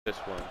This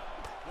one.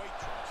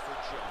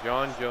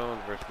 John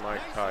Jones versus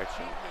Mike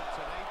Tyson.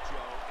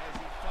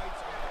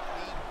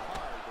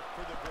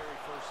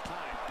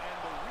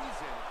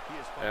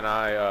 And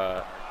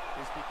I'm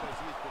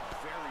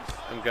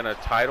gonna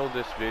title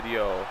this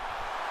video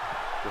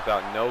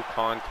without no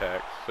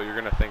context, so you're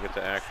gonna think it's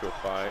an actual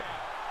fight.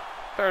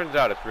 Turns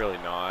out it's really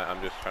not.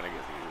 I'm just trying to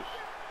get views.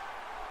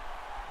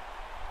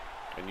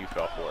 And you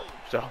fell for it.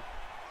 So,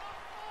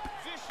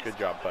 good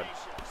job, bud.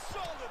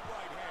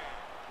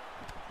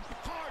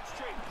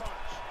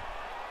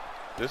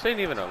 This ain't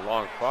even a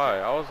long fight.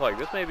 I was like,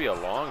 this may be a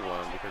long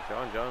one because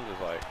John Jones is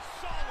like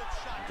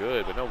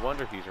good, but no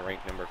wonder he's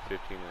ranked number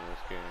 15 in this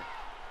game.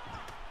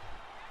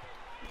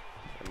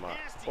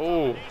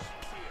 Oh.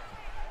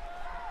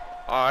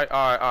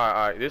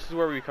 Alright. This is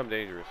where we become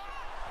dangerous.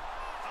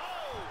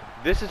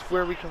 This is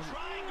where we come.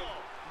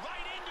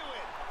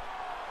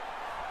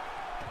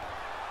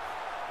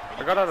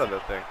 I got out of the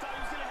thing.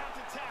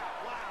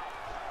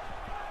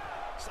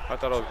 I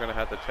thought I was gonna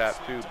have to tap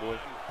too, boy.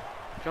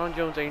 John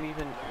Jones ain't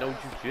even no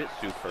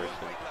jiu-jitsu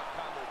person.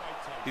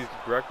 He's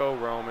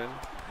Greco-Roman,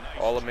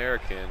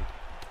 All-American,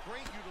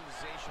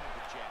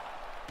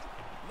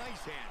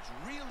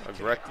 a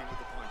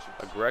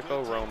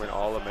Greco-Roman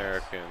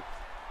All-American,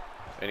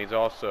 and he's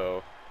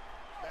also,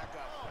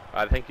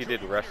 I think he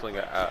did wrestling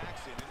at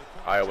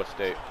Iowa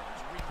State.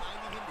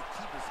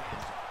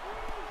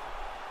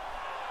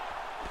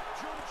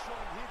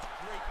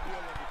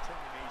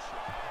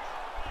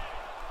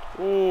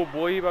 Oh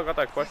boy, he about got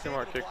that question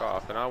mark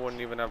kickoff, and I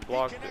wouldn't even have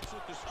blocked it.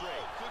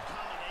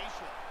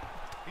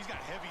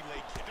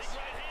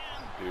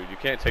 Dude, you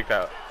can't take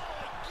that.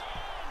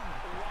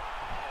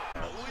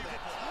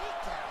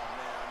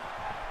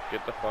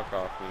 Get the fuck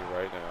off me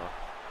right now.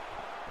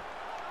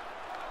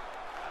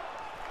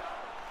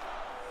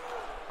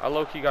 I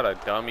low-key got a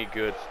dummy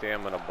good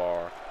stamina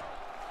bar.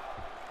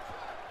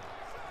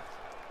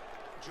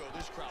 Joe,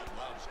 this crowd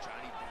loves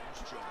Johnny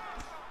Bones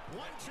Jones.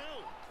 1-2.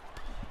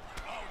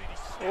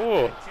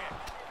 Oh.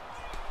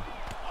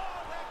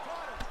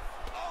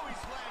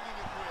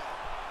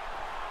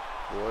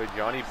 Boy,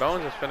 Johnny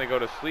Bones is finna go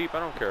to sleep. I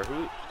don't care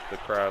who the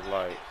crowd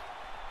likes.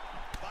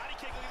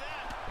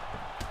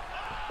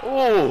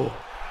 Oh.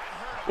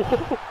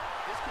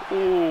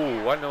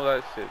 Oh, I know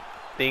that shit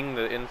thing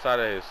the inside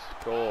of his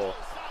skull.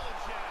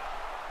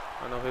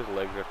 I know his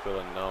legs are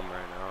feeling numb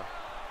right now.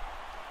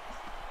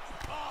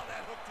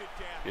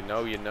 You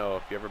know,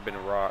 if you ever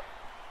been rocked.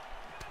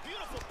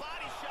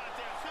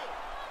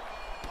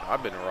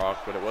 I've been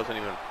rocked, but it wasn't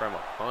even from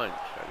a punch.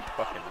 I just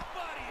fucking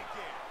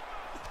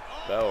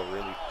fell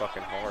really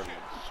fucking hard and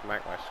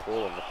smacked my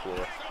skull on the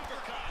floor.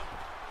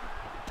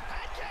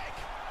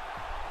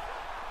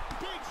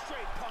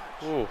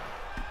 Ooh.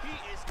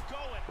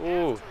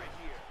 Ooh.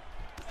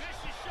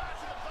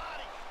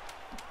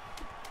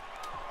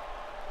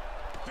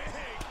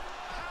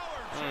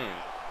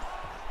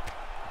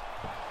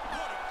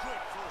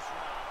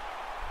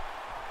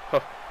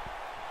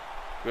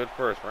 Good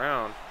first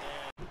round.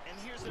 And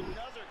here's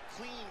another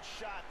clean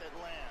shot that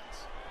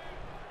lands.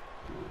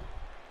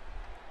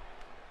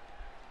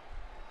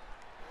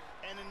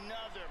 And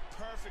another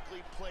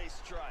perfectly placed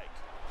strike.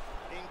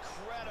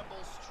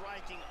 Incredible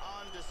striking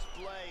on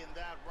display in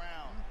that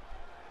round.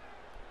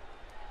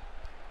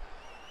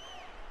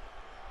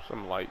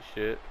 Some light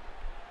shit.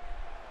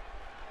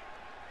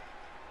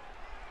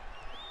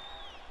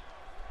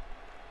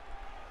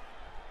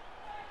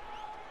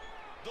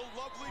 The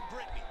lovely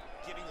Brittany.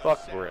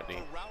 Fuck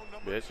Brittany,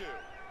 bitch.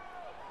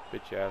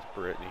 Bitch ass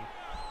Brittany.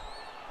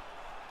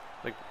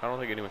 Like, I don't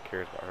think anyone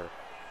cares about her.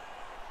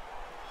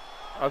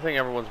 I think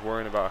everyone's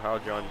worrying about how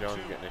John Jones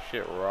is getting his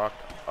shit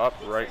rocked up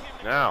right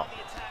now.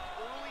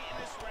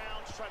 His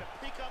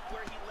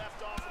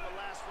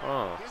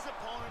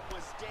opponent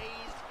was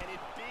dazed and in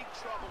big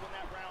trouble when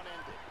that round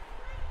ended.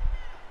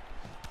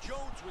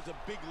 Jones was a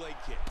big leg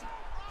kick.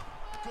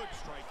 Good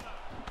striking.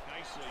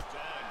 Nicely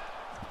done.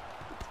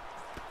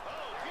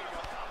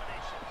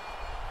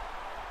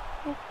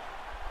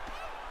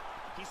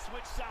 He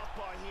switched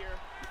southpaw here,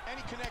 and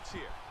he connects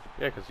here.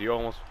 Yeah, because he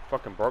almost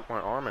fucking broke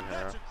my arm in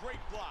half. That's a great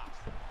block.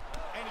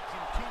 And he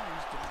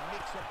continues to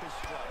mix up his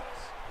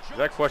strikes.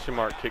 That question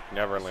mark kick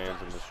never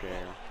lands in this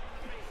game.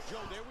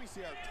 Joe, there we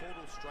see our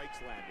total strikes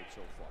landed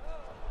so far.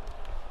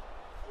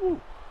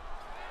 Ooh.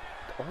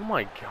 Oh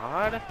my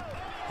god.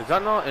 Is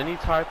that not any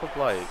type of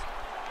like...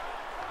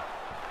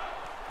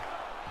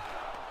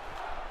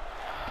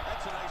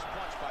 That's a nice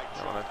punch by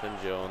Jones. Jonathan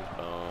Jones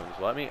Bones.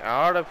 Let me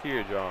out of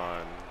here,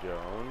 John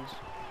Jones.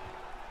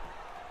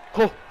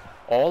 Oh,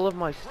 all of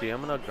my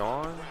stamina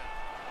gone?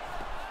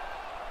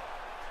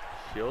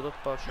 Chill the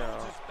fuck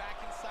out.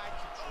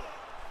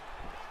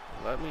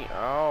 Let me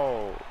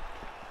out.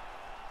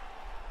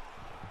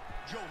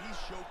 Joe, he's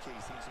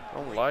showcasing some I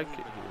don't like it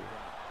here.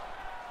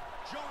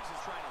 Jones is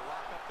trying to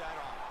lock up that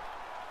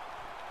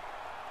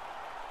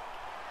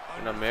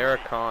arm. An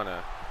Americana.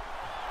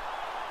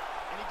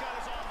 And he got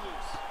his arm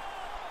loose.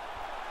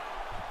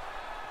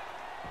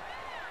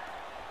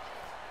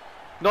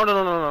 No.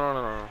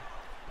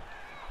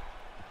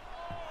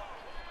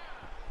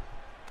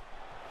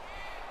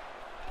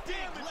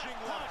 Punching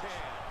left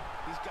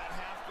hand. He's got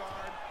half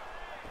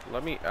guard.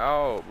 Let me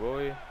out,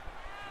 boy.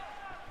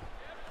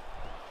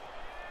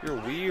 You're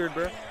weird,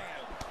 bro.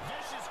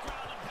 Vicious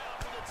ground and pound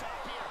from the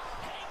top here.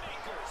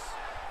 Haymakers.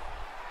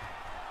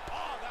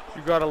 Oh, that one.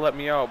 You gotta let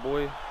me out,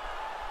 boy.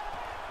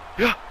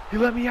 Yeah, he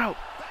let me out,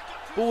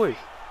 boy.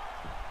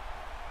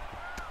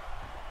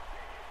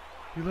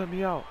 He let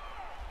me out.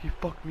 He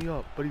fucked me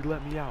up, but he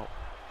let me out.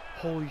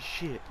 Holy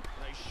shit.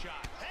 Nice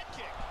shot. Head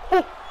kick.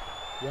 Oh.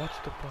 Watch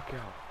the fuck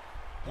out.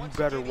 You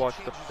better watch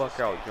the fuck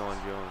out, John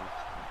Jones.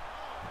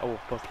 I will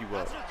fuck you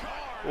up.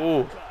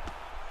 Oh.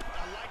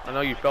 I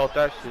know you felt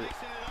that shit.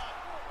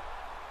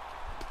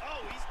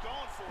 Oh, he's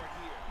going for it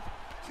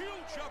here.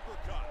 Huge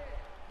uppercut.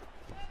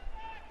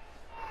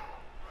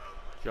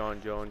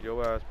 John Jones,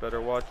 your ass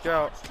better watch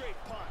out. Straight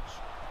punch.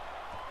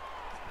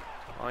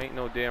 I ain't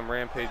no damn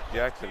Rampage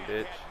Jackson,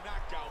 bitch.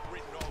 Knockout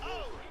written all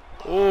over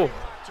it. Oh.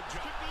 Could be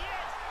it.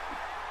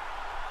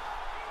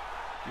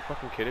 You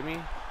fucking kidding me?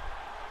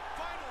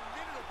 Final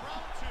minute of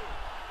round 2.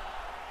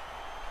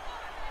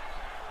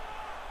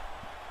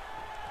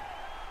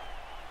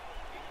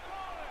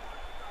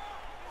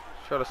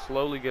 Try to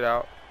slowly get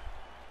out.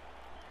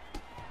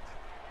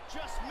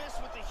 Just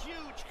missed with a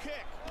huge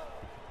kick.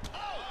 Oh,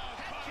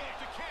 head kick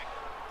to kick.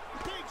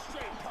 Big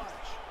straight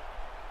punch.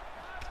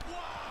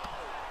 Wow.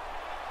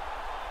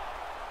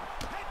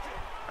 Head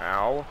kick.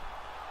 Ow.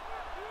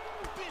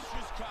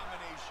 Vicious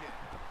combination.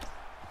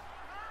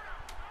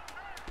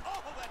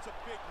 Oh, that's a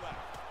big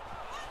left.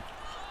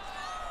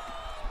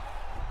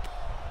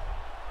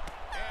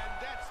 And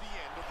that's the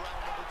end of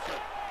round number 2.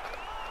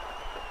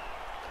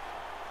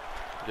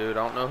 Dude,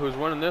 I don't know who's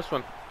winning this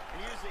one.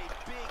 Here's a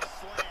big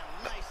slam.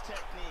 Nice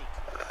technique.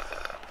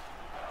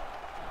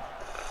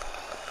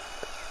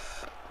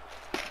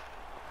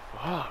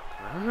 Fuck,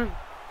 man.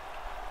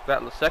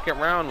 That second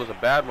round was a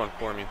bad one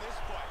for me. This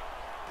fight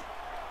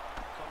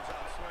comes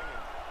out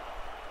swinging.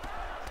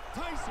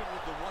 Tyson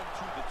with the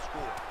 1-2 that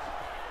scores.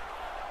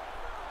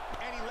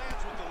 And he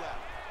lands with the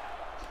left.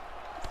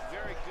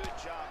 Very good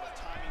job of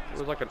timing It these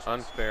was like an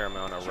punches. unfair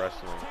amount of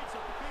wrestling. Takes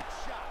a big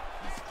shot.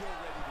 He's still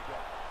ready to go.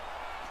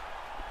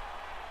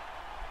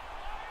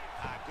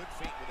 Good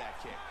feint with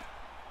that kick.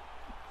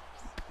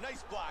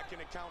 Nice block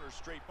and a counter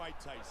straight by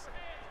Tyson.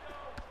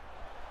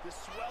 The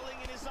swelling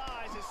in his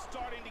eyes is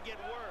starting to get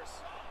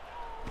worse.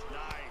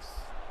 Nice.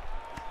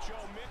 Joe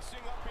mixing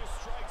up his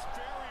strikes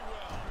very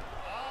well.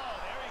 Oh,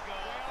 there he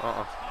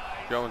goes.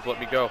 Nice. Jones, let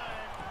me go.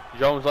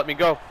 Jones, let me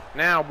go.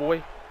 Now,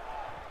 boy.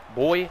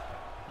 Boy.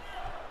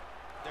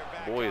 They're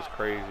back Boy is up.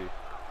 crazy.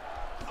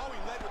 Oh, he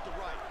led with the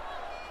right.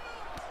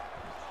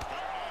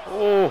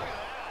 Oh.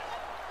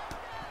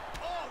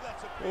 Oh,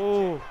 that's a big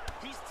Oh. kick.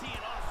 He's teeing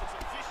off with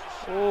some vicious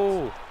shots.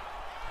 Oh. Look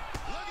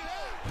at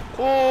that.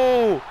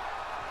 Oh.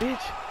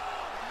 Bitch.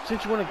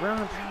 Since you want to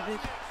ground and pound,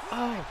 bitch.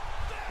 Oh.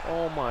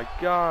 Oh my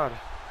God.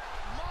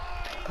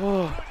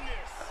 Oh.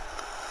 Goodness.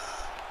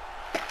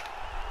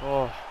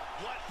 Oh.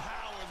 What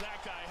power that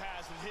guy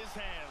has in his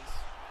hands.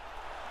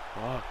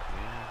 Fuck,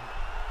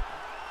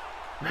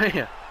 man.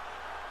 Man.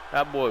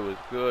 That boy was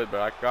good,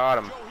 but I got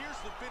him. Joe, here's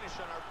the finish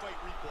on our fight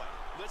replay.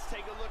 Let's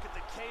take a look at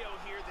the KO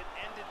here that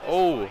ended this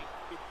Oh. fight.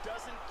 It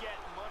doesn't get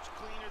much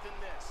cleaner than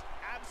this.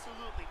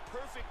 Absolutely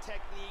perfect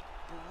technique,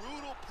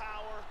 brutal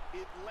power,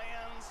 it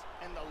lands,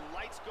 and the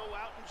lights go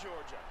out in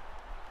Georgia.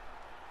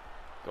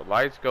 The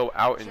lights go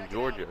out in Check it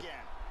Georgia. out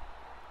again.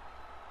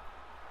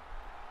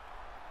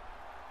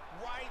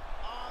 Right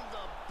on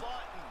the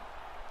button.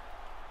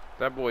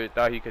 That boy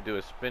thought he could do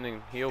a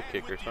spinning heel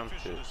kick or some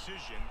shit.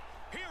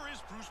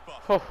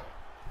 Oh.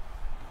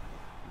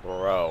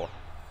 Bro.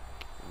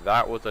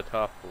 That was a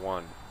tough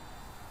one.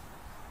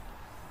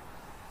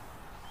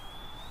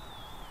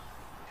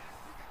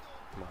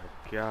 My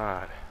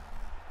God.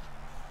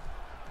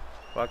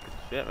 Fucking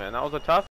shit, man. That was a tough